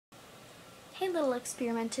Hey little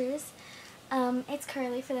experimenters, it's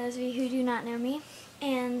Carly for those of you who do not know me,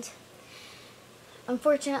 and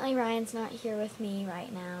unfortunately Ryan's not here with me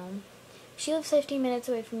right now. She lives 15 minutes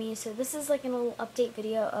away from me, so this is like a little update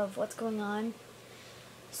video of what's going on.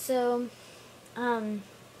 So,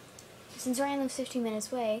 since Ryan lives 15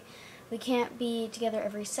 minutes away, we can't be together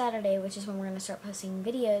every Saturday, which is when we're going to start posting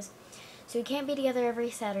videos. So we can't be together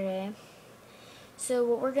every Saturday. So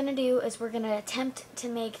what we're going to do is we're going to attempt to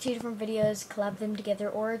make 2 different videos, collab them together,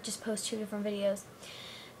 or just post 2 different videos.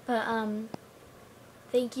 But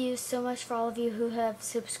thank you so much for all of you who have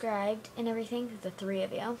subscribed and everything, the 3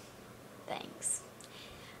 of you. Thanks.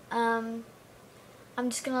 I'm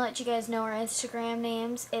just going to let you guys know our Instagram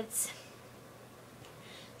names. It's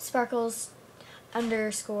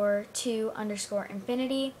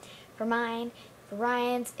sparkles_2_infinity for mine. For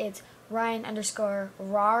Ryan's, it's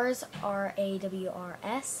Ryan_Rawrs,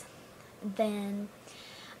 RAWRS. Then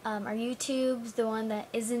our YouTube's, the one that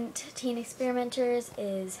isn't Teen Experimenters,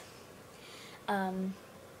 is the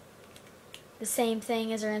same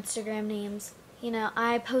thing as our Instagram names. You know,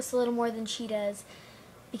 I post a little more than she does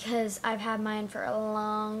because I've had mine for a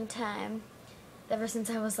long time, ever since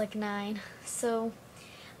I was like 9. So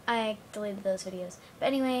I deleted those videos. But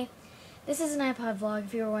anyway, this is an iPod vlog,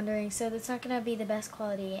 if you were wondering, so it's not going to be the best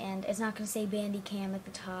quality, and it's not going to say Bandicam at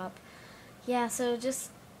the top. Yeah, so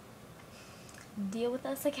just deal with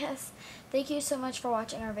us, I guess. Thank you so much for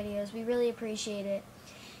watching our videos. We really appreciate it.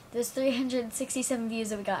 Those 367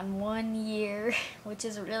 views that we got in 1 year, which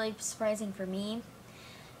is really surprising for me.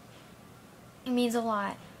 It means a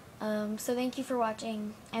lot. So thank you for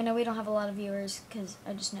watching. I know we don't have a lot of viewers, because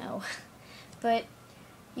I just know. But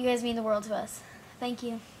you guys mean the world to us. Thank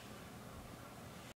you.